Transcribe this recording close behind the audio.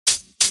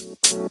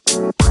That's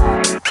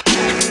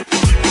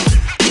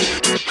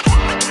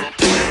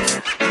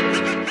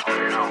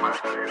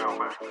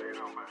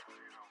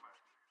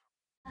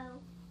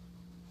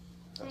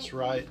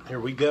right. Here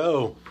we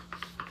go.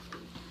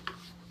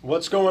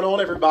 What's going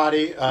on,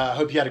 everybody? I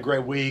hope you had a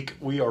great week.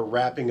 We are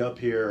wrapping up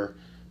here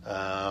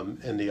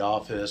in the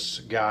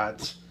office.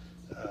 Got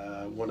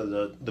one of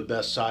the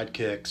best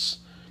sidekicks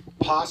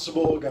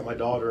possible. Got my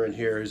daughter in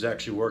here who's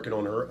actually working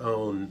on her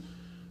own.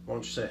 Why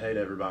don't you say hey to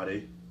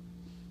everybody?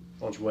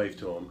 Why don't you wave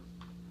to them?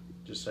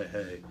 Just say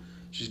hey.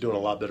 She's doing a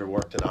lot better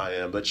work than I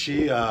am. But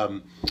she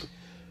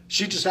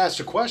just asked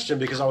a question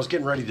because I was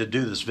getting ready to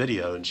do this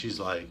video, and she's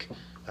like,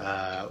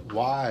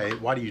 why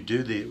do you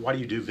do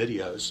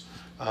videos?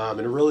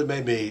 And it really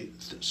made me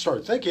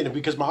start thinking,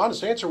 because my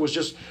honest answer was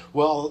just,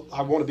 well,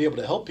 I want to be able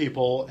to help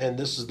people, and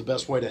this is the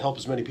best way to help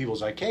as many people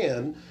as I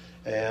can.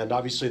 And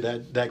obviously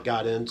that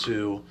got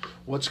into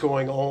what's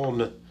going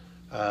on.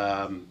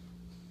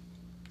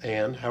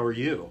 Anne, how are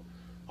you?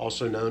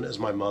 Also known as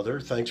my mother.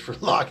 Thanks for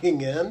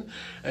logging in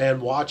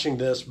and watching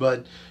this.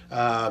 But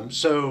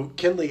so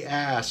Kinley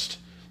asked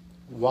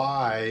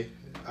why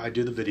I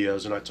do the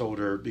videos, and I told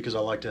her because I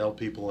like to help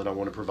people and I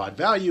want to provide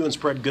value and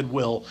spread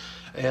goodwill,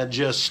 and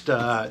just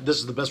this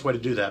is the best way to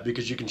do that,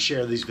 because you can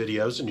share these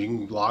videos and you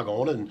can log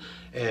on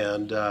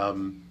and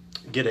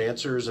get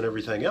answers and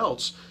everything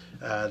else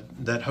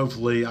that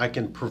hopefully I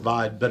can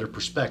provide better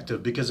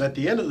perspective. Because at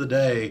the end of the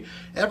day,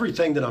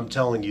 everything that I'm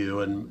telling you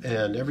and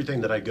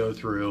everything that I go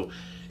through,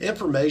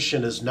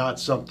 information is not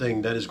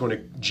something that is going to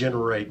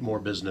generate more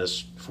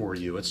business for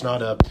you. It's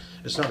not a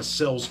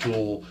sales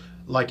tool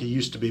like it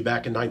used to be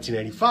back in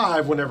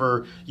 1985,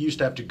 whenever you used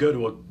to have to go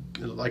to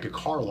a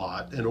car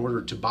lot in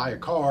order to buy a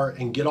car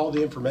and get all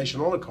the information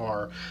on a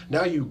car.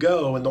 Now you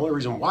go, and the only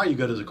reason why you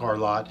go to the car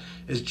lot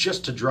is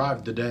just to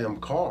drive the damn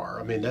car.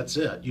 I mean, that's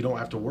it. You don't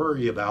have to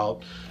worry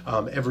about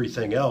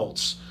everything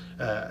else.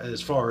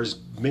 As far as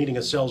meeting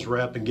a sales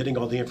rep and getting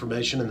all the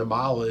information and the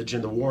mileage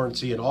and the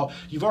warranty and all,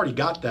 you've already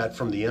got that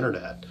from the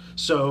internet.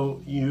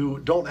 So you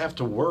don't have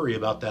to worry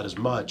about that as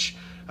much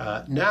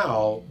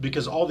now,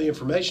 because all the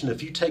information,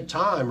 if you take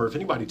time, or if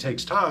anybody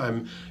takes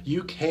time,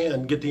 you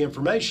can get the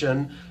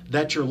information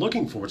that you're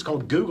looking for. It's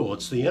called Google.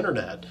 It's the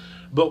internet.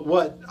 But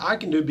what I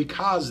can do,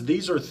 because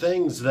these are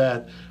things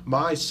that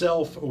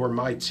myself or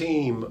my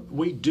team,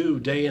 we do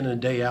day in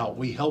and day out.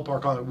 We help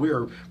our clients. We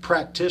are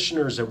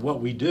practitioners at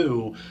what we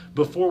do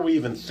before we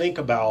even think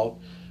about,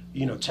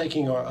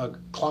 taking a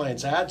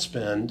client's ad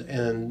spend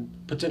and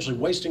potentially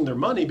wasting their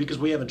money because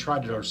we haven't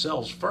tried it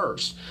ourselves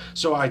first.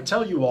 So I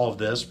tell you all of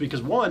this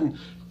because, one,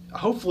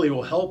 hopefully it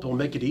will help. It will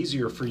make it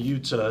easier for you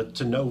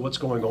to know what's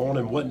going on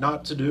and what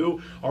not to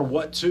do or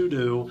what to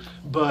do.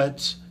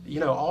 But,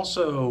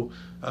 also,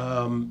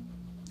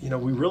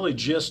 we really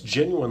just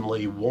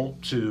genuinely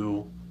want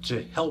to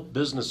help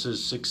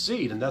businesses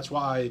succeed. And that's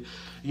why,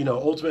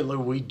 ultimately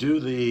we do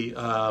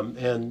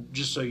and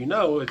just so you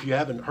know, if you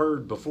haven't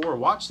heard before or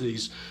watched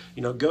these,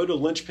 go to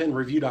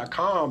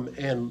linchpinreview.com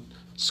and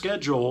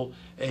schedule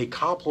a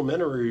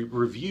complimentary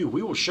review.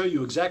 We will show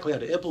you exactly how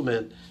to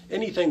implement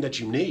anything that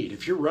you need.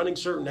 If you're running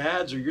certain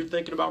ads or you're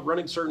thinking about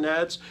running certain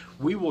ads,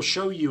 we will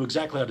show you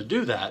exactly how to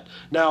do that.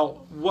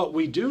 Now, what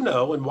we do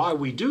know and why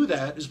we do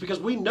that is because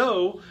we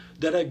know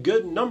that a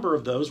good number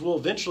of those will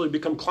eventually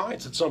become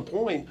clients at some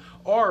point,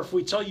 or if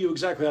we tell you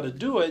exactly how to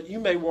do it, you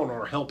may want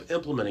our help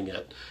implementing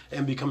it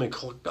and becoming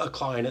a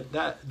client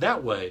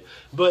that way.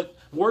 But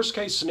worst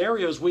case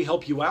scenarios, we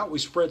help you out, we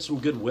spread some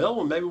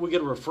goodwill, and maybe we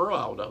get a referral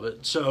out of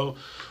it. So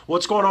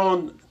what's going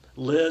on,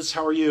 Liz?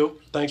 How are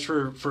you? Thanks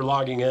for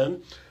logging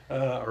in,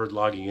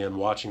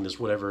 watching this,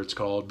 whatever it's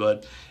called.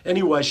 But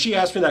anyway, she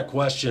asked me that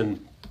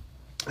question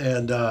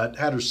and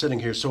had her sitting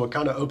here, so it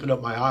kind of opened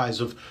up my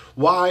eyes of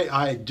why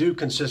I do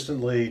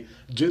consistently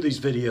do these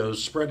videos,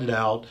 spread it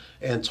out,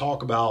 and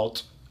talk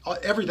about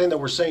everything that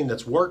we're saying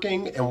that's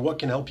working and what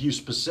can help you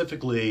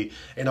specifically.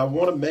 And I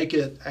want to make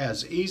it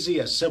as easy,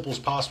 as simple as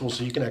possible,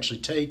 so you can actually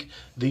take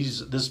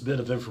this bit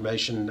of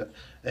information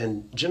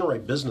and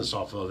generate business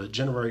off of it,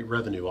 generate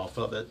revenue off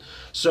of it.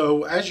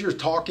 So as you're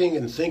talking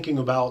and thinking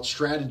about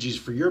strategies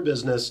for your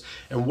business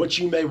and what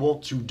you may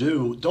want to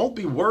do, don't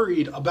be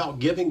worried about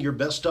giving your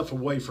best stuff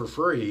away for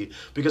free,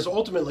 because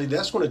ultimately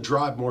that's going to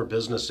drive more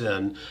business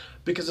in,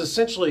 because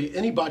essentially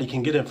anybody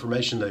can get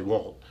information they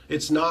want.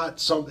 It's not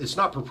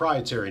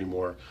proprietary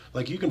anymore.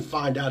 Like, you can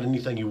find out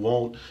anything you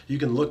want. You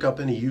can look up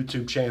any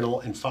YouTube channel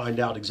and find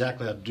out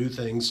exactly how to do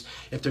things.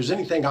 If there's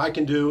anything I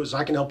can do, is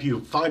I can help you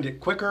find it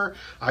quicker.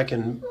 I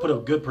can put a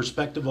good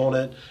perspective on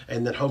it,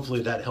 and then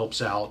hopefully that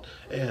helps out.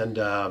 And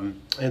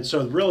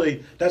so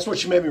really, that's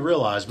what you made me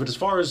realize. But as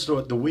far as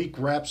the week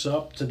wraps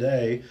up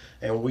today,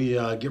 and we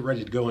get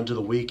ready to go into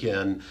the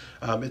weekend,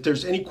 if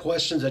there's any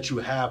questions that you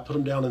have, put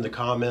them down in the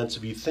comments.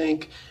 If you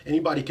think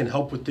anybody can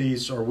help with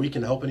these, or we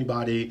can help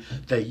anybody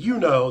that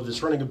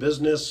that's running a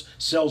business,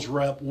 sales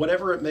rep,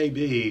 whatever it may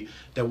be,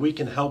 that we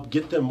can help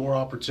get them more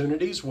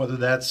opportunities, whether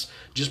that's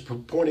just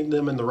pointing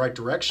them in the right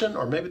direction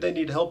or maybe they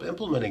need help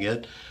implementing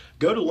it,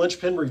 go to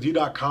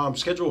linchpinreview.com,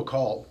 schedule a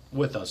call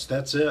with us.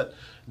 That's it.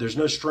 There's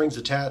no strings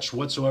attached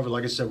whatsoever.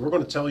 Like I said, we're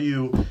going to tell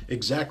you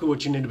exactly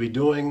what you need to be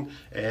doing,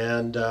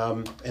 and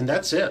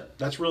that's it.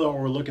 That's really all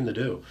we're looking to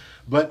do.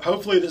 But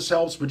hopefully this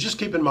helps. But just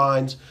keep in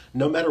mind,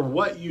 no matter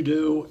what you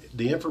do,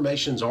 the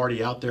information's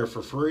already out there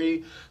for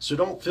free. So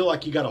don't feel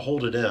like you got to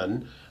hold it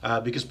in,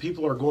 because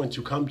people are going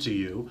to come to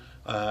you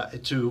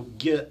to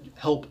get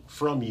help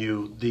from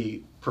you,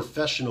 the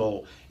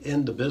professional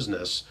in the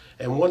business.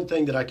 And one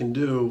thing that I can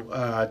do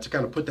to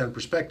kind of put that in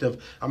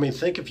perspective, I mean,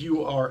 think if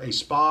you are a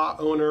spa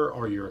owner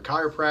or you're a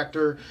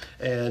chiropractor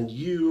and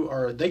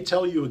they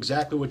tell you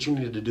exactly what you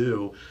need to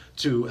do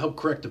to help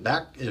correct the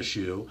back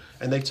issue,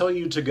 and they tell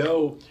you to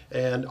go,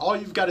 and all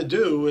you've got to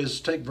do is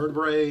take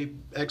vertebrae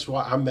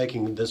XY. I'm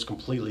making this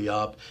completely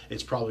up.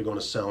 It's probably going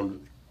to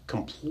sound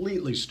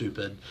completely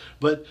stupid,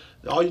 but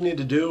all you need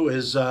to do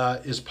is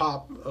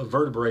pop a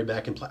vertebrae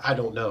back in place. I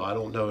don't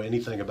know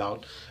anything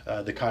about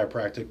the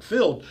chiropractic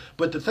field,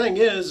 but the thing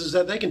is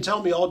that they can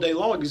tell me all day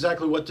long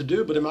exactly what to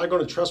do, but am I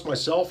going to trust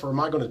myself, or am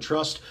I going to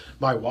trust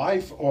my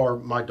wife or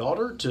my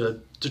daughter to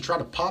try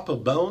to pop a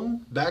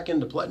bone back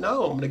into place?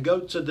 No, I'm going to go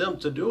to them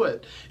to do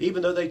it,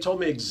 even though they told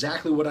me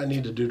exactly what I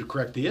need to do to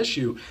correct the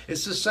issue.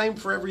 It's the same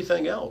for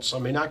everything else. I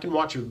mean, I can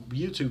watch a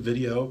YouTube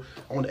video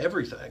on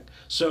everything.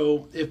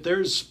 So if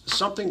there's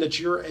something that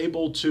you're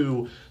able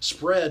to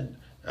spread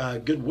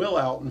goodwill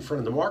out in front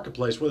of the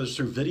marketplace, whether it's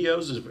through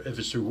videos, if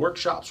it's through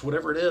workshops,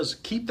 whatever it is,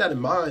 keep that in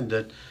mind,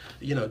 that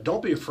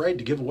don't be afraid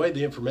to give away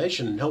the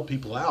information and help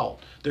people out.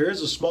 There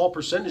is a small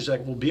percentage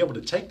that will be able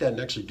to take that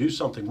and actually do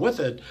something with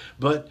it,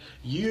 but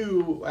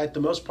you, at the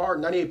most part,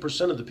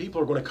 98% of the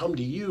people are going to come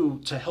to you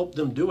to help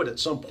them do it at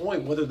some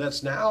point, whether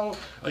that's now,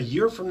 a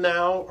year from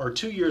now, or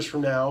 2 years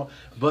from now.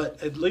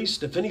 But at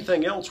least, if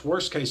anything else,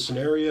 worst case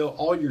scenario,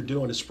 all you're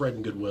doing is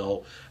spreading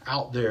goodwill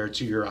out there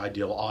to your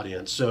ideal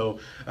audience. So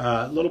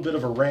a little bit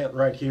of a rant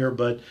right here,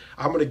 but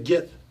I'm going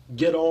to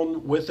get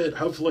on with it.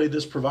 Hopefully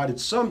this provided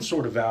some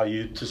sort of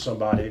value to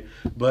somebody.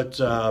 But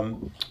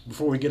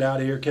before we get out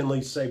of here,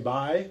 Kinley, say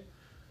bye.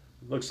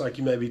 Looks like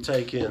you may be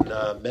taking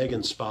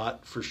Megan's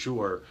spot for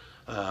sure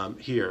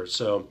here.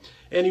 So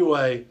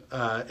anyway,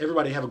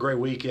 everybody have a great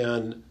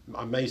weekend.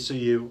 I may see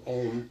you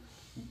on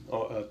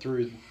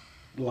through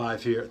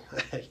live here.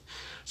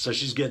 So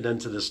she's getting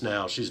into this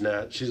now. She's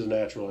a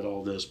natural at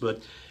all this.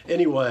 But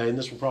anyway, and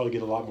this will probably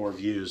get a lot more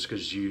views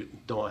because you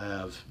don't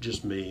have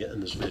just me in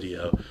this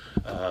video.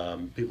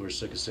 People are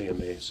sick of seeing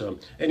me. So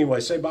anyway,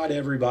 say bye to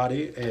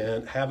everybody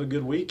and have a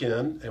good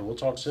weekend, and we'll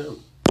talk soon.